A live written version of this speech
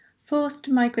Forced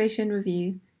Migration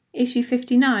Review, Issue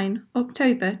 59,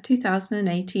 October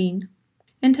 2018.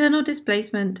 Internal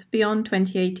Displacement Beyond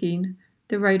 2018,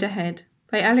 The Road Ahead,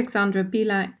 by Alexandra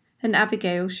Bielak and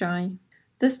Abigail Shai.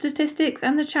 The statistics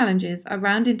and the challenges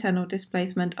around internal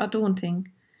displacement are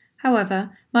daunting.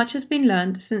 However, much has been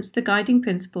learned since the guiding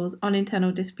principles on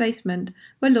internal displacement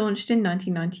were launched in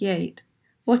 1998.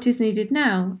 What is needed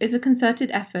now is a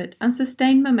concerted effort and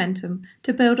sustained momentum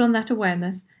to build on that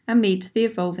awareness and meet the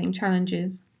evolving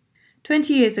challenges.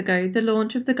 20 years ago, the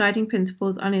launch of the Guiding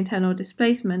Principles on Internal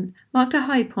Displacement marked a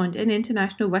high point in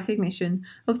international recognition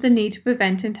of the need to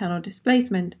prevent internal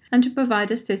displacement and to provide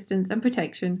assistance and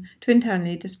protection to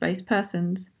internally displaced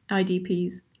persons,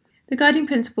 IDPs. The Guiding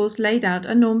Principles laid out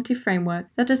a normative framework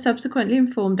that has subsequently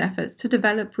informed efforts to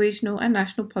develop regional and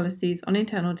national policies on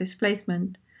internal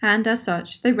displacement, and as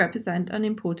such, they represent an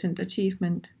important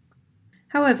achievement.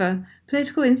 However,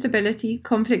 political instability,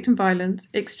 conflict and violence,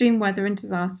 extreme weather and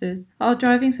disasters are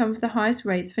driving some of the highest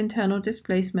rates of internal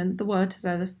displacement the world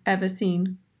has ever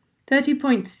seen.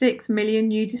 30.6 million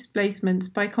new displacements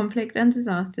by conflict and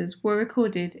disasters were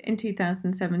recorded in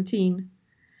 2017.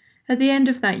 At the end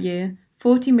of that year,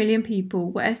 40 million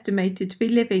people were estimated to be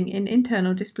living in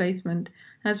internal displacement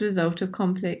as a result of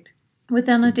conflict, with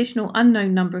an additional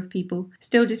unknown number of people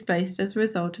still displaced as a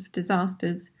result of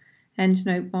disasters.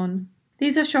 Endnote 1.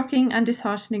 These are shocking and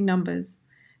disheartening numbers.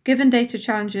 Given data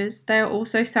challenges, they are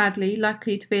also sadly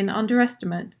likely to be an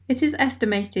underestimate. It is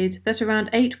estimated that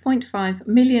around 8.5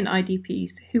 million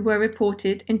IDPs who were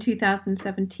reported in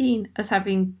 2017 as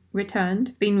having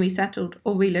returned, been resettled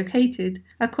or relocated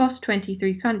across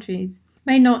 23 countries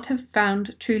may not have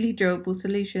found truly durable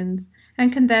solutions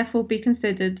and can therefore be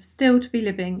considered still to be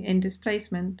living in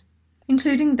displacement.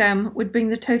 Including them would bring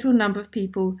the total number of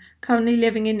people currently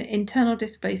living in internal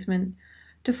displacement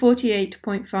to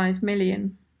 48.5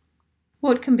 million.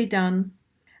 What can be done?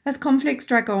 As conflicts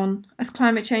drag on, as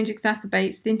climate change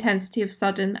exacerbates the intensity of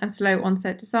sudden and slow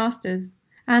onset disasters,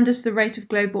 and as the rate of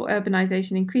global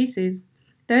urbanization increases,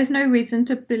 there is no reason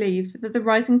to believe that the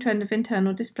rising trend of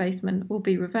internal displacement will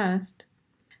be reversed.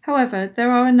 However,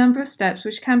 there are a number of steps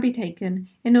which can be taken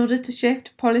in order to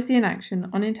shift policy and action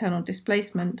on internal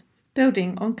displacement,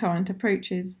 building on current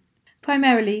approaches.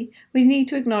 Primarily, we need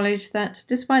to acknowledge that,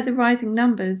 despite the rising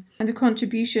numbers and the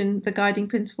contribution the guiding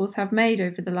principles have made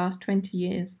over the last 20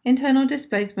 years, internal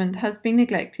displacement has been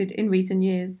neglected in recent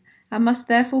years and must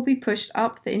therefore be pushed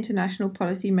up the international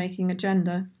policy-making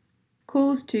agenda.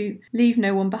 Calls to leave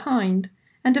no one behind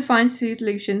and to find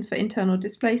solutions for internal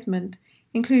displacement,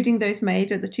 including those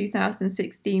made at the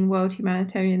 2016 World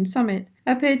Humanitarian Summit,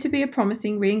 appeared to be a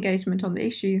promising re-engagement on the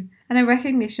issue and a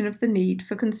recognition of the need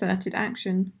for concerted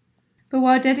action. But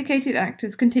while dedicated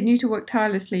actors continue to work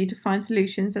tirelessly to find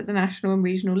solutions at the national and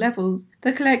regional levels,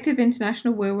 the collective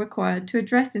international will required to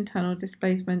address internal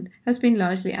displacement has been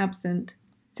largely absent.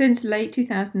 Since late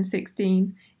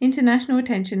 2016, international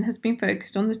attention has been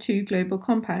focused on the two global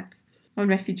compacts, on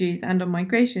refugees and on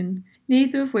migration,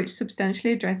 neither of which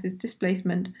substantially addresses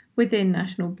displacement within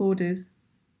national borders.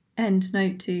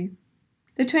 Endnote 2.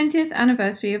 The 20th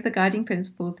anniversary of the Guiding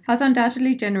Principles has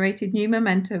undoubtedly generated new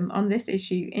momentum on this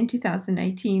issue in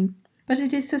 2018, but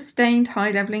it is sustained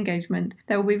high-level engagement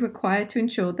that will be required to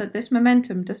ensure that this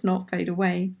momentum does not fade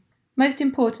away. Most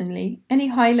importantly, any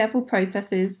high-level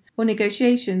processes or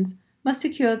negotiations must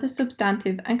secure the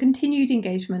substantive and continued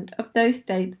engagement of those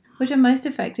states which are most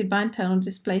affected by internal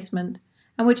displacement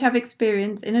and which have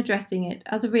experience in addressing it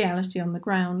as a reality on the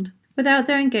ground. Without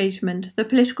their engagement, the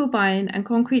political buy-in and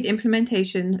concrete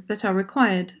implementation that are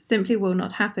required simply will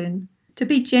not happen. To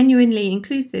be genuinely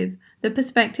inclusive, the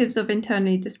perspectives of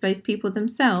internally displaced people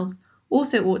themselves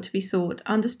also ought to be sought,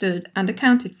 understood and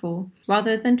accounted for,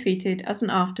 rather than treated as an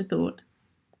afterthought.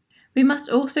 We must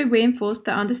also reinforce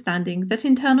the understanding that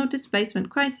internal displacement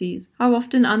crises are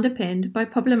often underpinned by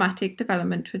problematic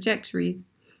development trajectories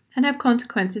and have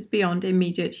consequences beyond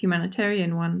immediate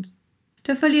humanitarian ones.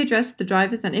 To fully address the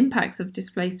drivers and impacts of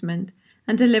displacement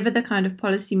and deliver the kind of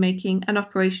policy making and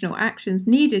operational actions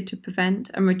needed to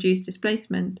prevent and reduce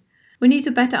displacement, we need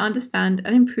to better understand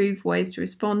and improve ways to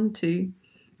respond to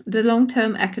the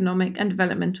long-term economic and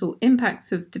developmental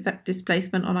impacts of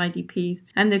displacement on IDPs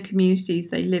and the communities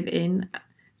they live in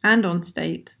and on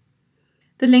states,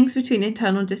 the links between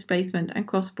internal displacement and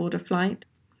cross-border flight,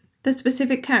 the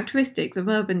specific characteristics of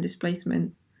urban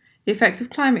displacement, the effects of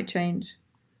climate change,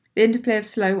 the interplay of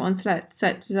slow onset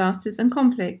disasters and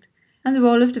conflict, and the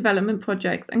role of development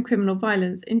projects and criminal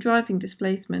violence in driving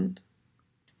displacement.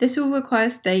 This will require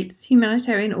states,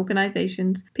 humanitarian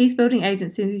organisations, peace-building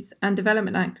agencies and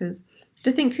development actors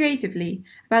to think creatively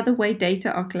about the way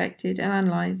data are collected and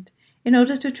analysed, in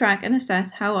order to track and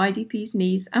assess how IDPs'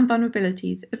 needs and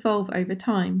vulnerabilities evolve over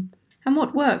time, and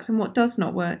what works and what does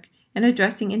not work in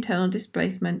addressing internal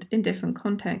displacement in different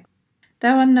contexts.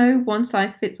 There are no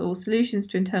one-size-fits-all solutions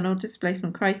to internal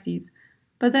displacement crises,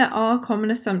 but there are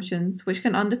common assumptions which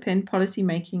can underpin policy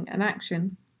making and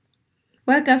action.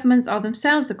 Where governments are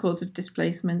themselves the cause of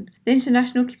displacement, the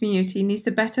international community needs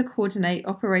to better coordinate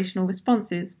operational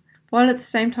responses, while at the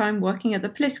same time working at the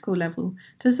political level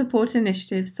to support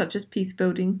initiatives such as peace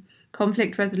building,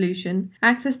 conflict resolution,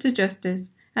 access to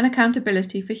justice, and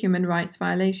accountability for human rights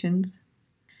violations.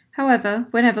 However,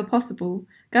 whenever possible,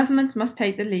 governments must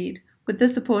take the lead with the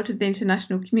support of the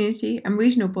international community and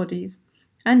regional bodies,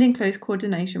 and in close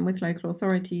coordination with local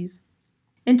authorities.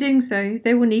 In doing so,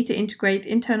 they will need to integrate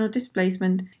internal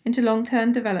displacement into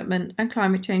long-term development and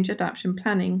climate change adaptation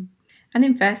planning, and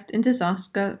invest in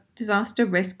disaster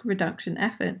risk reduction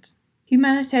efforts.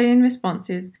 Humanitarian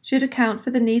responses should account for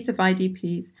the needs of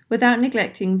IDPs without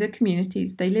neglecting the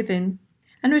communities they live in,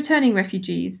 and returning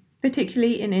refugees,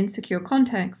 particularly in insecure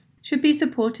contexts, should be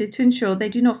supported to ensure they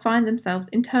do not find themselves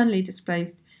internally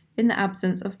displaced in the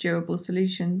absence of durable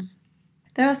solutions.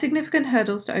 There are significant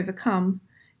hurdles to overcome.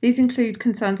 These include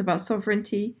concerns about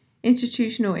sovereignty,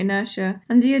 institutional inertia,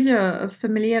 and the allure of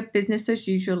familiar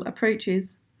business-as-usual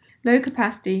approaches, low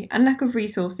capacity and lack of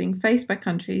resourcing faced by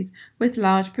countries with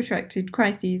large protracted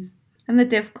crises, and the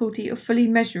difficulty of fully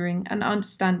measuring and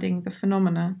understanding the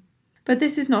phenomena. But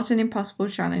this is not an impossible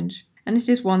challenge, and it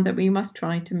is one that we must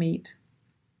try to meet.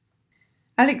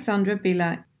 Alexandra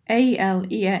Bilak,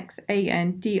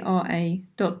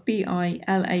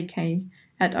 alexandra.bilak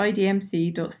at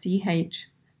idmc.ch,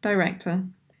 Director.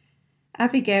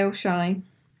 Abigail Shai,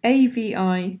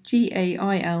 avigail.shai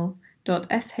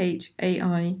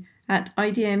at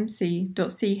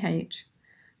idmc.ch,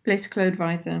 Political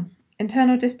Advisor,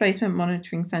 Internal Displacement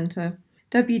Monitoring Centre,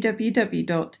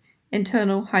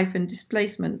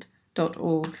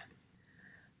 www.internal-displacement.org.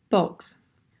 Box.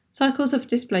 Cycles of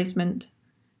Displacement.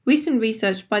 Recent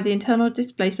research by the Internal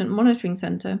Displacement Monitoring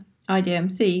Centre,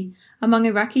 IDMC, among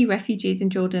Iraqi refugees in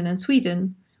Jordan and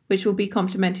Sweden, which will be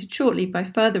complemented shortly by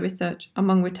further research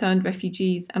among returned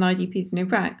refugees and IDPs in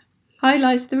Iraq,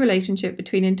 highlights the relationship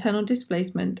between internal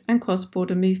displacement and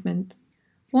cross-border movements.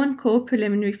 One core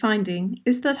preliminary finding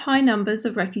is that high numbers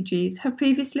of refugees have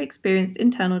previously experienced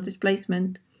internal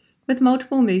displacement, with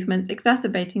multiple movements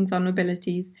exacerbating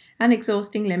vulnerabilities and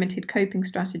exhausting limited coping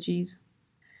strategies.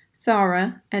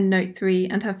 Sarah, Endnote 3,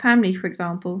 and her family, for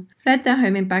example, fled their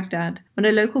home in Baghdad when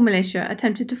a local militia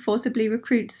attempted to forcibly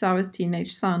recruit Sarah's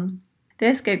teenage son. They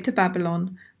escaped to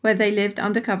Babylon, where they lived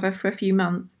undercover for a few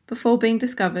months before being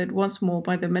discovered once more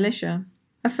by the militia.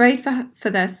 Afraid for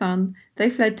their son, they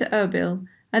fled to Erbil.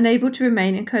 Unable to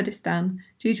remain in Kurdistan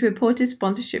due to reported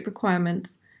sponsorship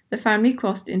requirements, the family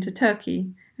crossed into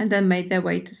Turkey and then made their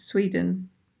way to Sweden.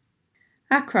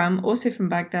 Akram, also from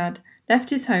Baghdad, left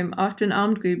his home after an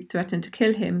armed group threatened to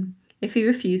kill him if he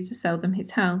refused to sell them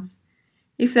his house.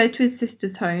 He fled to his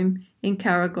sister's home in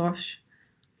Karagosh.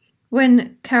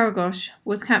 When Karagosh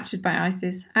was captured by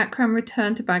ISIS, Akram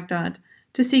returned to Baghdad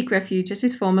to seek refuge at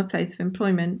his former place of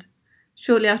employment.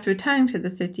 Shortly after returning to the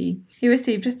city, he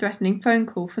received a threatening phone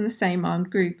call from the same armed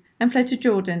group and fled to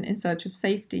Jordan in search of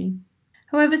safety.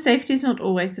 However, safety is not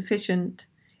always sufficient.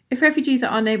 If refugees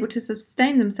are unable to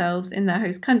sustain themselves in their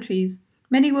host countries,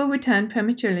 many will return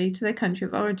prematurely to their country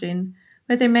of origin,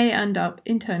 where they may end up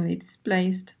internally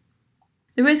displaced.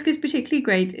 The risk is particularly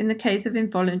great in the case of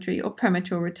involuntary or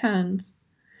premature returns.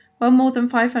 While more than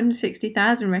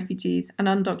 560,000 refugees and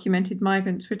undocumented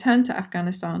migrants returned to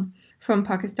Afghanistan from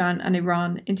Pakistan and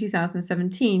Iran in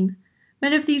 2017,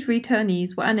 many of these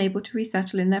returnees were unable to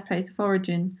resettle in their place of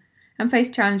origin and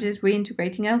faced challenges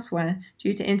reintegrating elsewhere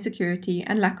due to insecurity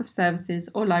and lack of services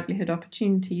or livelihood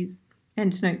opportunities.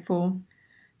 Endnote 4.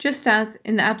 Just as,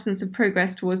 in the absence of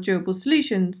progress towards durable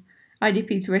solutions,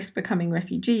 IDPs risk becoming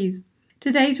refugees,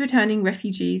 today's returning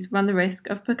refugees run the risk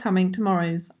of becoming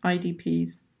tomorrow's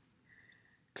IDPs.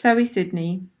 Chloe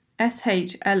Sidney,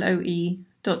 shloe.sydney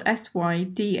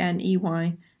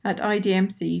at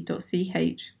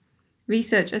idmc.ch,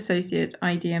 Research Associate,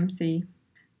 IDMC,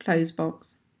 Close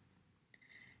box.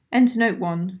 Endnote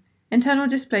 1, Internal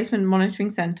Displacement Monitoring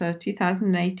Centre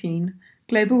 2018,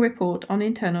 Global Report on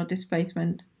Internal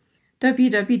Displacement,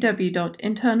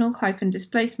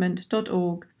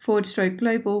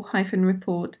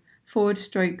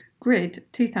 www.internal-displacement.org/global-report/grid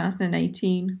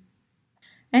 2018.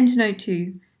 Endnote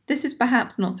 2. This is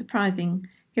perhaps not surprising,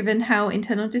 given how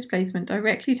internal displacement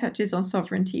directly touches on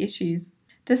sovereignty issues.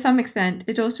 To some extent,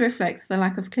 it also reflects the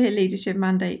lack of clear leadership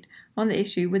mandate on the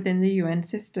issue within the UN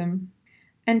system.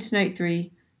 Endnote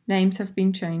 3. Names have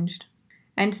been changed.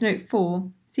 Endnote 4.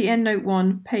 See Endnote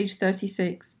 1, page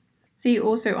 36. See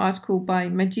also article by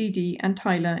Majidi and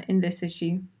Tyler in this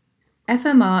issue.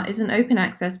 FMR is an open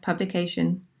access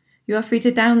publication. You are free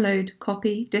to download,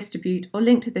 copy, distribute, or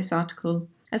link to this article,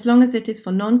 as long as it is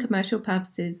for non-commercial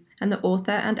purposes and the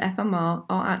author and FMR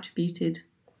are attributed.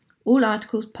 All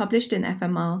articles published in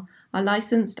FMR are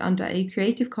licensed under a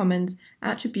Creative Commons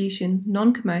Attribution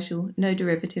Non-Commercial No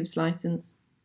Derivatives license.